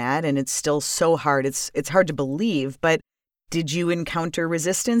smaller than that. And it's still so hard. It's hard to believe. But did you encounter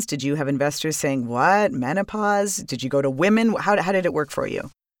resistance? Did you have investors saying, what, menopause? Did you go to women? How did it work for you?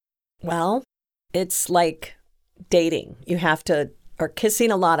 Well, it's like dating. You have to, or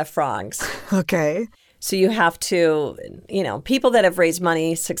kissing a lot of frogs. Okay. So you have to, people that have raised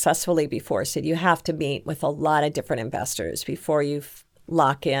money successfully before said you have to meet with a lot of different investors before you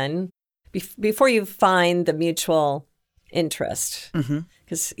lock in, before you find the mutual interest.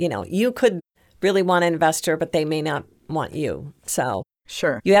 Because, you could really want an investor, but they may not want you. So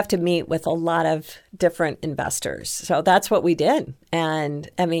sure, you have to meet with a lot of different investors. So that's what we did. And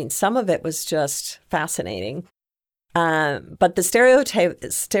some of it was just fascinating. But the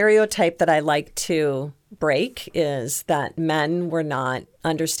stereotype that I like to break is that men were not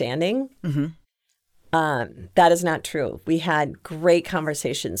understanding. That is not true. We had great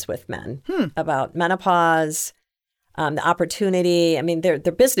conversations with men about menopause, the opportunity. They're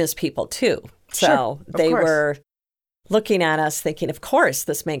business people too. So they were looking at us thinking, of course,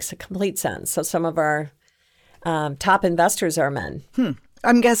 this makes a complete sense. So some of our top investors are men.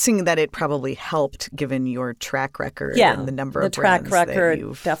 I'm guessing that it probably helped given your track record and the number of brands track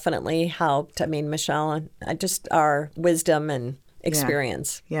record definitely helped. Michelle, just our wisdom and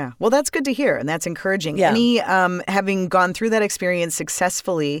experience. Yeah. Well, that's good to hear, and that's encouraging. Yeah. Any, having gone through that experience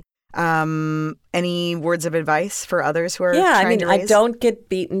successfully, any words of advice for others who are trying to raise? I don't get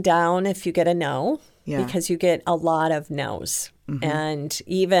beaten down if you get a no, because you get a lot of no's. And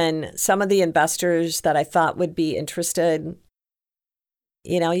even some of the investors that I thought would be interested,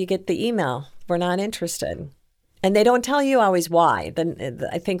 you get the email, we're not interested. And they don't tell you always why.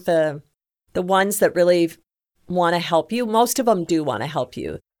 I think the ones that really want to help you, most of them do want to help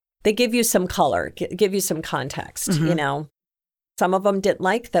you. they give you some color, give you some context, you know. Some of them didn't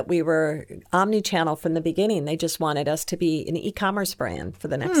like that we were omni-channel from the beginning. They just wanted us to be an e-commerce brand for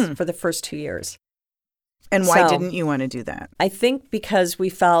the first 2 years. And why didn't you want to do that? I think because we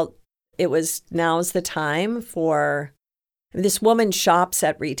felt now's the time for, this woman shops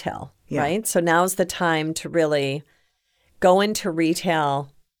at retail, right? So now's the time to really go into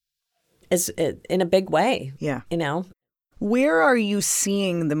retail in a big way, you know? Where are you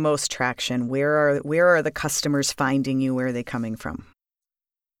seeing the most traction? Where are the customers finding you? Where are they coming from?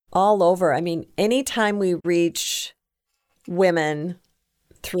 All over. I mean, anytime we reach women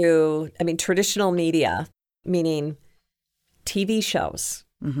through, traditional media, meaning TV shows,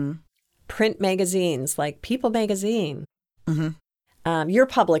 print magazines like People Magazine, your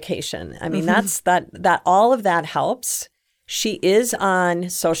publication. I mean, that's all of that helps. She is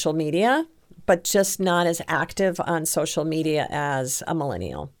on social media, but just not as active on social media as a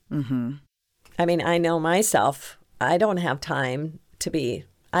millennial. I mean, I know myself, I don't have time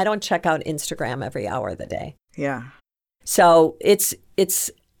I don't check out Instagram every hour of the day. Yeah. So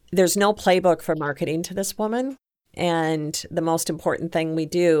there's no playbook for marketing to this woman. And the most important thing we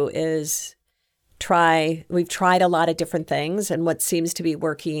do is we've tried a lot of different things. And what seems to be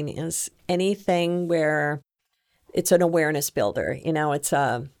working is anything where it's an awareness builder. You know, it's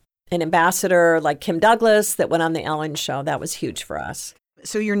an ambassador like Kim Douglas that went on the Ellen Show. That was huge for us.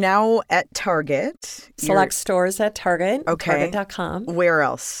 So you're now at Target. Select stores at Target. Okay. Target.com. Where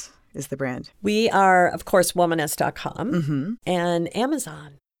else is the brand? We are, of course, Womaness.com and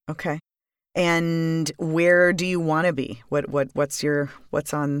Amazon. Okay. And where do you want to be? What's your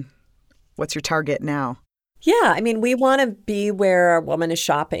target now? Yeah, I mean, we want to be where a woman is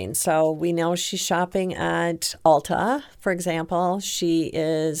shopping. So we know she's shopping at Ulta, for example. She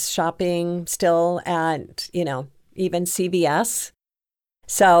is shopping still at, even CVS.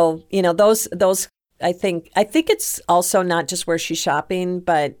 So, those I think it's also not just where she's shopping,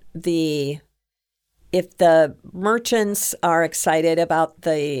 but if the merchants are excited about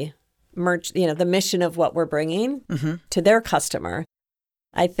the the mission of what we're bringing to their customer,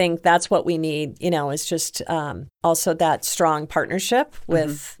 I think that's what we need, is just also that strong partnership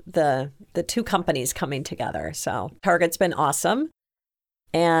with the two companies coming together. So Target's been awesome.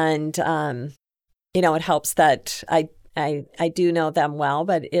 And, it helps that I do know them well,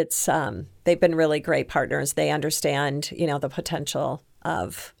 but it's they've been really great partners. They understand, the potential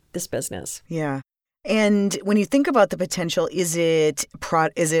of this business. Yeah. And when you think about the potential, is it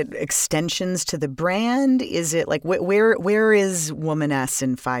extensions to the brand? Is it like where is Womaness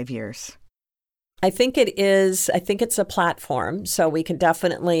in 5 years? I think it is. I think it's a platform, so we can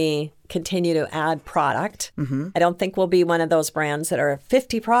definitely continue to add product. I don't think we'll be one of those brands that are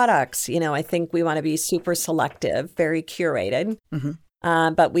 50 products. I think we want to be super selective, very curated.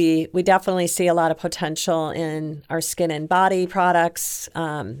 But we definitely see a lot of potential in our skin and body products.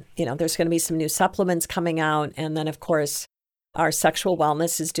 There's going to be some new supplements coming out. And then, of course, our sexual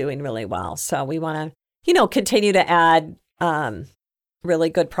wellness is doing really well. So we want to, continue to add really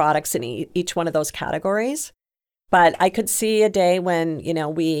good products in each one of those categories. But I could see a day when,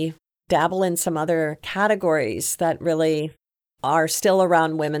 we dabble in some other categories that really are still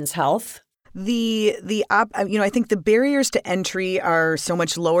around women's health. I think the barriers to entry are so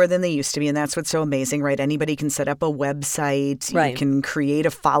much lower than they used to be. And that's what's so amazing, right? Anybody can set up a website. Right. You can create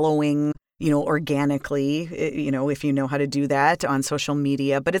a following, organically, if you know how to do that on social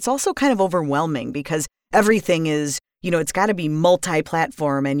media. But it's also kind of overwhelming because everything is, it's got to be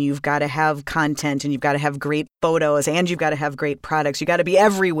multi-platform and you've got to have content and you've got to have great photos and you've got to have great products. You got to be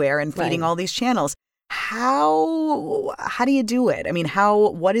everywhere and feeding all these channels. How do you do it? I mean,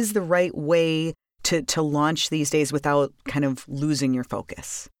 what is the right way to launch these days without kind of losing your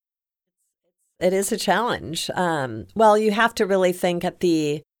focus? It is a challenge. Well, you have to really think at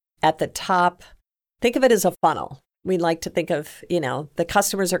the top. Think of it as a funnel. We like to think of, the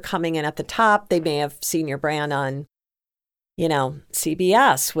customers are coming in at the top. They may have seen your brand on,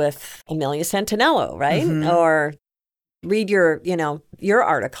 CBS with Amelia Santinello, right? Or read your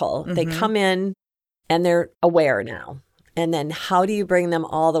article. They come in and they're aware now. And then how do you bring them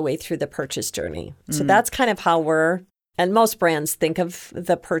all the way through the purchase journey? So that's kind of how and most brands think of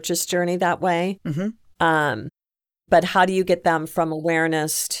the purchase journey that way. But how do you get them from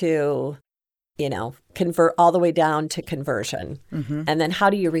awareness to, convert all the way down to conversion? And then how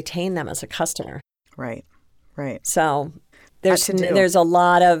do you retain them as a customer? Right. So there's a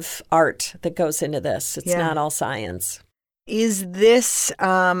lot of art that goes into this. It's not all science. Is this,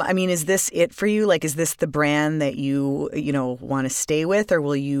 is this it for you? Like, is this the brand that you want to stay with, or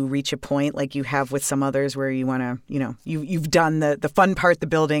will you reach a point like you have with some others where you want to, you've done the fun part, the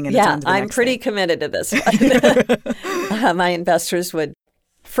building, and it's on to the I'm next pretty thing. Committed to this one. My investors would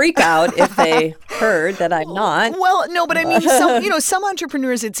freak out if they heard that I'm not. Well, no, but I mean, some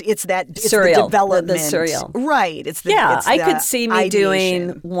entrepreneurs, it's Surreal, the development, the surreal, right? I could see me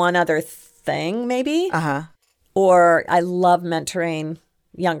doing one other thing, maybe. Or I love mentoring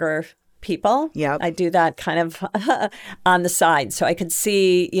younger people. Yeah, I do that kind of on the side, so I could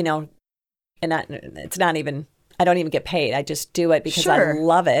see, and it's not even. I don't even get paid. I just do it because I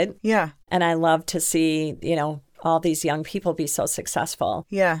love it. Yeah, and I love to see, all these young people be so successful.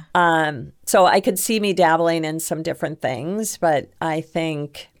 Yeah. So I could see me dabbling in some different things, but I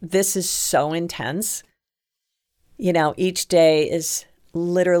think this is so intense. Each day is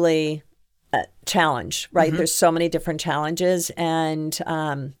literally a challenge, right? Mm-hmm. There's so many different challenges, and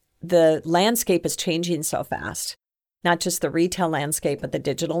the landscape is changing so fast. Not just the retail landscape, but the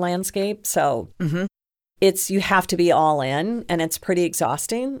digital landscape. So you have to be all in, and it's pretty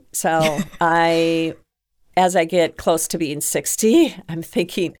exhausting. So as I get close to being 60, I'm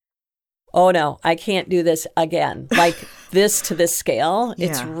thinking, oh no, I can't do this again. Like this to this scale,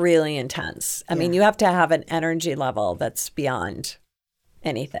 it's really intense. I mean, you have to have an energy level that's beyond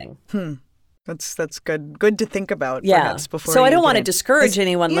anything. That's good. Good to think about. Yeah. Perhaps before. So I don't want to discourage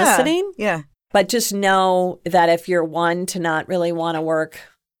anyone listening. Yeah. But just know that if you're one to not really want to work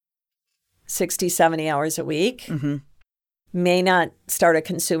 60, 70 hours a week, may not start a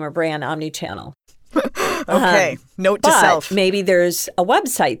consumer brand omnichannel. Okay. Note to self. Maybe there's a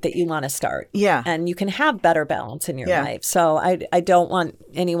website that you want to start. Yeah. And you can have better balance in your life. So I don't want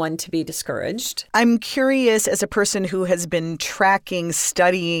anyone to be discouraged. I'm curious, as a person who has been tracking,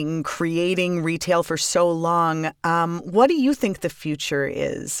 studying, creating retail for so long, what do you think the future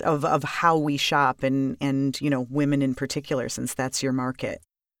is of how we shop and women in particular, since that's your market?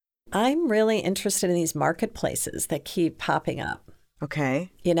 I'm really interested in these marketplaces that keep popping up. Okay.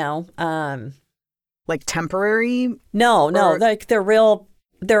 Like temporary? No, like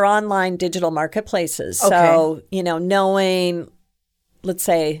they're online digital marketplaces. Okay. So, knowing, let's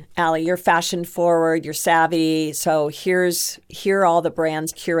say, Allie, you're fashion forward, you're savvy. So here are all the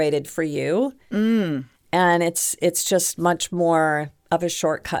brands curated for you. And it's just much more of a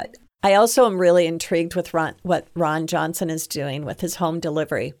shortcut. I also am really intrigued with what Ron Johnson is doing with his home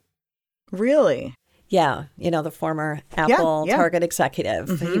delivery. Really? Yeah. The former Apple Target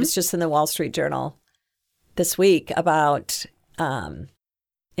executive. He was just in the Wall Street Journal this week about in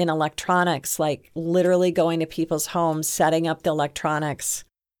electronics, like literally going to people's homes, setting up the electronics.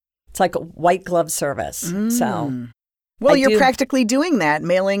 It's like a white glove service. So, well, you're practically doing that,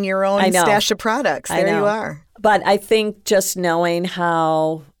 mailing your own stash of products. There you are. But I think just knowing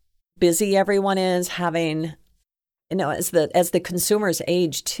how busy everyone is, having, as the consumers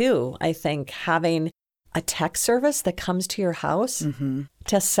age too, I think having a tech service that comes to your house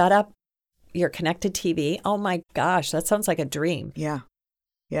to set up your connected TV. Oh my gosh, that sounds like a dream. Yeah.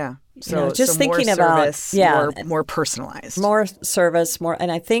 Yeah. So just thinking more service, more personalized. More service,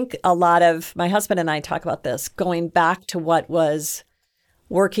 and I think a lot of, my husband and I talk about this, going back to what was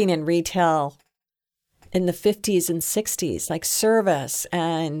working in retail in the 50s and 60s, like service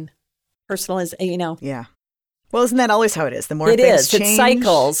and personalization, Yeah. Well, isn't that always how it is? The more things change. It's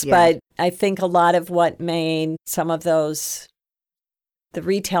cycles, but I think a lot of what made some of those, the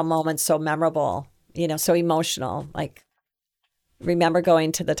retail moments so memorable, so emotional, like remember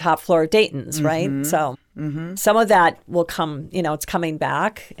going to the top floor of Dayton's, right? So some of that will come, it's coming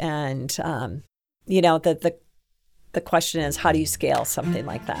back. And, the question is, how do you scale something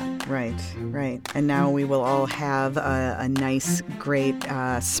like that? Right. And now we will all have a nice, great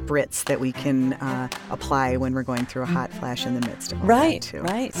spritz that we can apply when we're going through a hot flash in the midst of all that, too.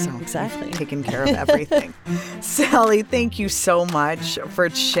 Right, so exactly. Taking care of everything. Sally, thank you so much for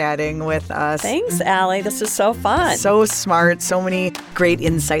chatting with us. Thanks, Allie. This is so fun. So smart. So many great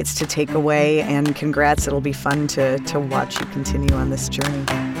insights to take away. And congrats. It'll be fun to watch you continue on this journey.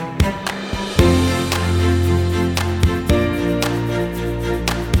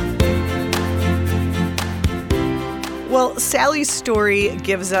 Well, Sally's story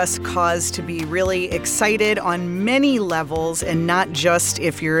gives us cause to be really excited on many levels, and not just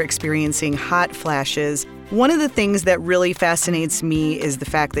if you're experiencing hot flashes. One of the things that really fascinates me is the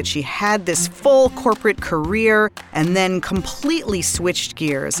fact that she had this full corporate career and then completely switched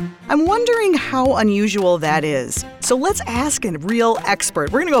gears. I'm wondering how unusual that is. So let's ask a real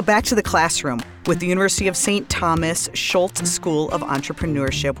expert. We're going to go back to the classroom with the University of St. Thomas Schultz School of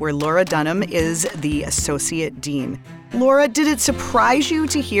Entrepreneurship, where Laura Dunham is the Associate Dean. Laura, did it surprise you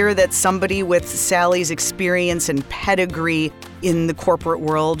to hear that somebody with Sally's experience and pedigree in the corporate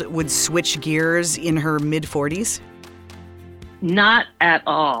world would switch gears in her mid-40s? Not at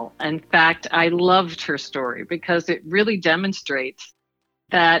all. In fact, I loved her story because it really demonstrates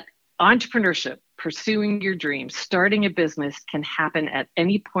that entrepreneurship, pursuing your dreams, starting a business can happen at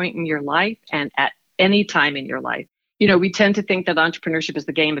any point in your life and at any time in your life. We tend to think that entrepreneurship is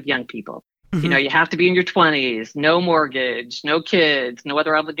the game of young people. Mm-hmm. You have to be in your 20s, no mortgage, no kids, no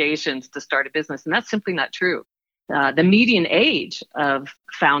other obligations to start a business. And that's simply not true. The median age of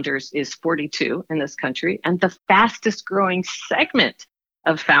founders is 42 in this country, and the fastest growing segment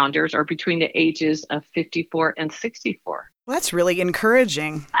of founders are between the ages of 54 and 64. Well, that's really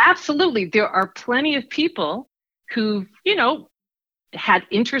encouraging. Absolutely. There are plenty of people who've, had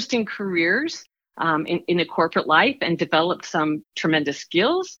interesting careers in a corporate life and developed some tremendous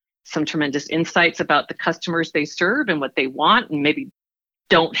skills, some tremendous insights about the customers they serve and what they want and maybe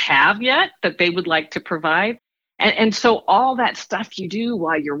don't have yet that they would like to provide. And so all that stuff you do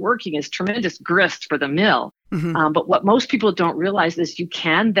while you're working is tremendous grist for the mill. Mm-hmm. But what most people don't realize is you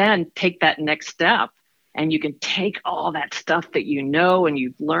can then take that next step and you can take all that stuff that you know and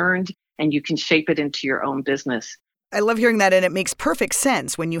you've learned and you can shape it into your own business. I love hearing that, and it makes perfect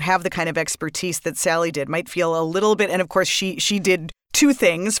sense when you have the kind of expertise that Sally did. Might feel a little bit, and of course she did two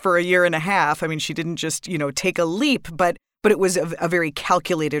things for a year and a half. I mean, she didn't just, take a leap, but it was a very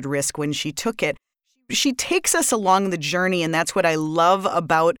calculated risk when she took it. She takes us along the journey, and that's what I love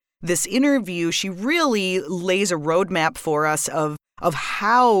about this interview. She really lays a roadmap for us of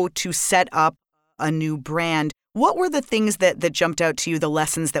how to set up a new brand. What were the things that jumped out to you, the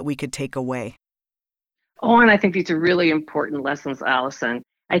lessons that we could take away? Oh, and I think these are really important lessons, Allison.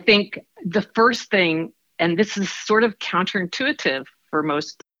 I think the first thing, and this is sort of counterintuitive for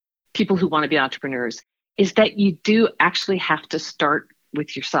most people who want to be entrepreneurs, is that you do actually have to start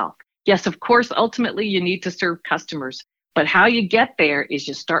with yourself. Yes, of course, ultimately you need to serve customers, but how you get there is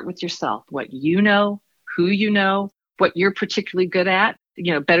you start with yourself, what you know, who you know, what you're particularly good at,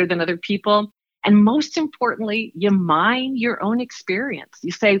 better than other people. And most importantly, you mine your own experience.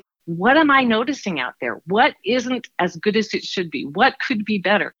 You say, what am I noticing out there? What isn't as good as it should be? What could be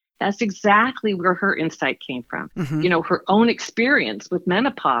better? That's exactly where her insight came from. Mm-hmm. Her own experience with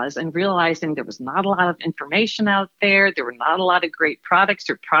menopause and realizing there was not a lot of information out there. There were not a lot of great products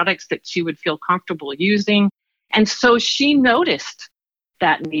or products that she would feel comfortable using. And so she noticed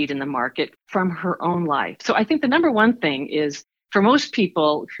that need in the market from her own life. So I think the number one thing is for most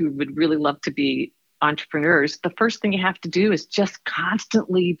people who would really love to be entrepreneurs, the first thing you have to do is just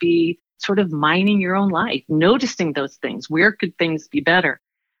constantly be sort of mining your own life, noticing those things. Where could things be better?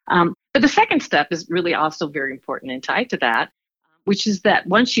 But the second step is really also very important and tied to that, which is that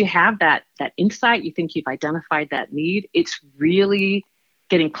once you have that insight, you think you've identified that need, it's really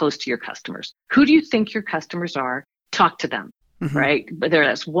getting close to your customers. Who do you think your customers are? Talk to them, mm-hmm. right? Whether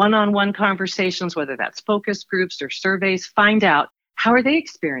that's one-on-one conversations, whether that's focus groups or surveys, find out how are they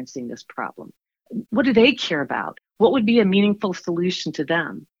experiencing this problem? What do they care about? What would be a meaningful solution to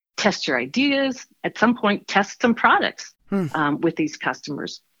them? Test your ideas. At some point, test some products with these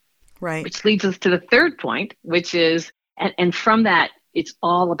customers. Right. Which leads us to the third point, which is, and from that, it's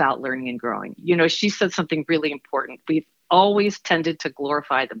all about learning and growing. She said something really important. We've always tended to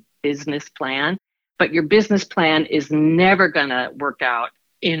glorify the business plan, but your business plan is never going to work out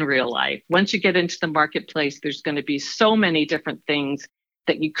in real life. Once you get into the marketplace, there's going to be so many different things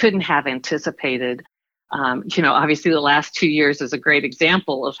that you couldn't have anticipated. Obviously the last 2 years is a great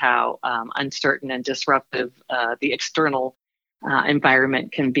example of how uncertain and disruptive the external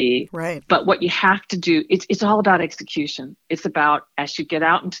environment can be. Right. But what you have to do, it's all about execution. It's about, as you get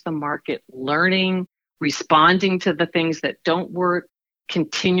out into the market, learning, responding to the things that don't work,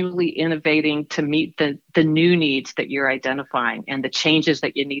 continually innovating to meet the new needs that you're identifying and the changes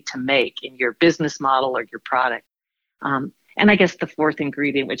that you need to make in your business model or your product. And I guess the fourth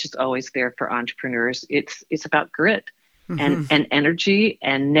ingredient, which is always there for entrepreneurs, it's about grit mm-hmm. and energy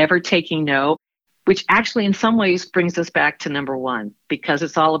and never taking no, which actually in some ways brings us back to number one, because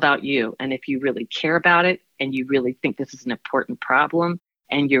it's all about you. And if you really care about it and you really think this is an important problem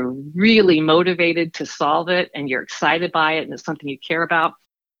and you're really motivated to solve it and you're excited by it and it's something you care about,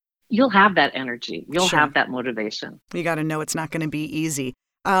 you'll have that energy. You'll Sure. have that motivation. You got to know it's not going to be easy.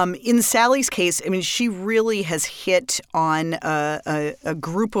 In Sally's case, I mean, she really has hit on a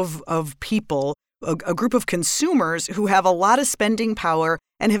group of people, a group of consumers who have a lot of spending power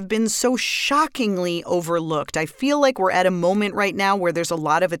and have been so shockingly overlooked. I feel like we're at a moment right now where there's a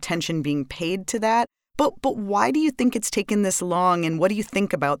lot of attention being paid to that. But why do you think it's taken this long, and what do you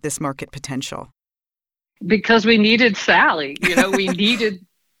think about this market potential? Because we needed Sally. We needed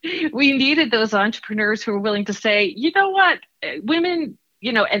those entrepreneurs who were willing to say, you know what, women,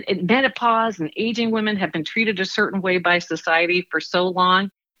 and menopause and aging women have been treated a certain way by society for so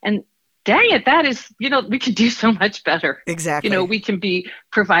long. And dang it, that is, we can do so much better. Exactly. We can be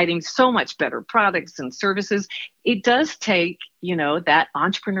providing so much better products and services. It does take, that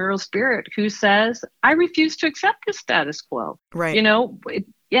entrepreneurial spirit who says, I refuse to accept the status quo. Right.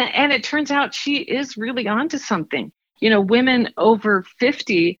 And it turns out she is really onto something. Women over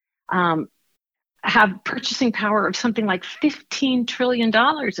 50 have purchasing power of something like $15 trillion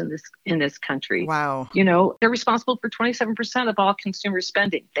in this country. Wow. They're responsible for 27% of all consumer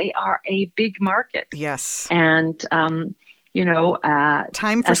spending. They are a big market. Yes. And time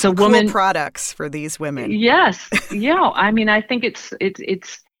for some cool products for these women. Yes. I think it's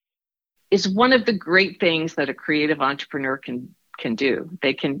one of the great things that a creative entrepreneur can do.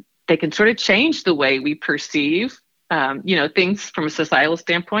 They can sort of change the way we perceive things from a societal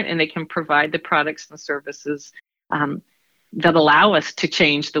standpoint, and they can provide the products and services that allow us to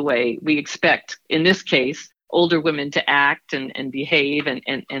change the way we expect, in this case, older women to act and behave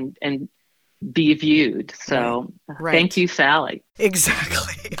and be viewed. So right. Thank you, Sally.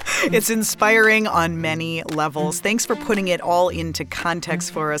 Exactly. It's inspiring on many levels. Thanks for putting it all into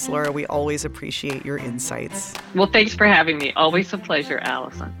context for us, Laura. We always appreciate your insights. Well, thanks for having me. Always a pleasure,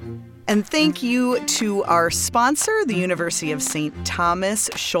 Allison. And thank you to our sponsor, the University of St.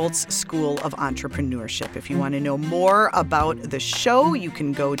 Thomas Schultz School of Entrepreneurship. If you want to know more about the show, you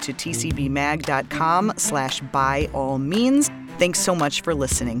can go to tcbmag.com/byallmeans. Thanks so much for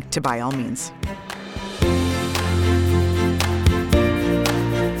listening to By All Means.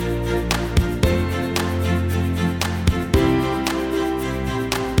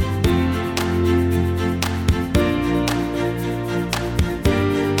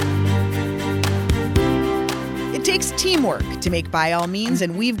 It takes teamwork to make By All Means,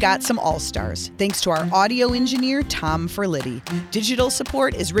 and we've got some all-stars. Thanks to our audio engineer, Tom Ferlitti. Digital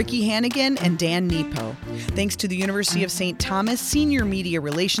support is Ricky Hannigan and Dan Nepo. Thanks to the University of St. Thomas Senior Media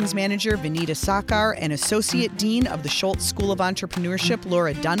Relations Manager, Vinita Sakar, and Associate Dean of the Schultz School of Entrepreneurship,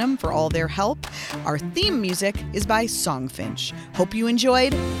 Laura Dunham, for all their help. Our theme music is by Songfinch. Hope you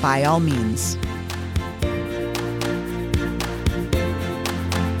enjoyed By All Means.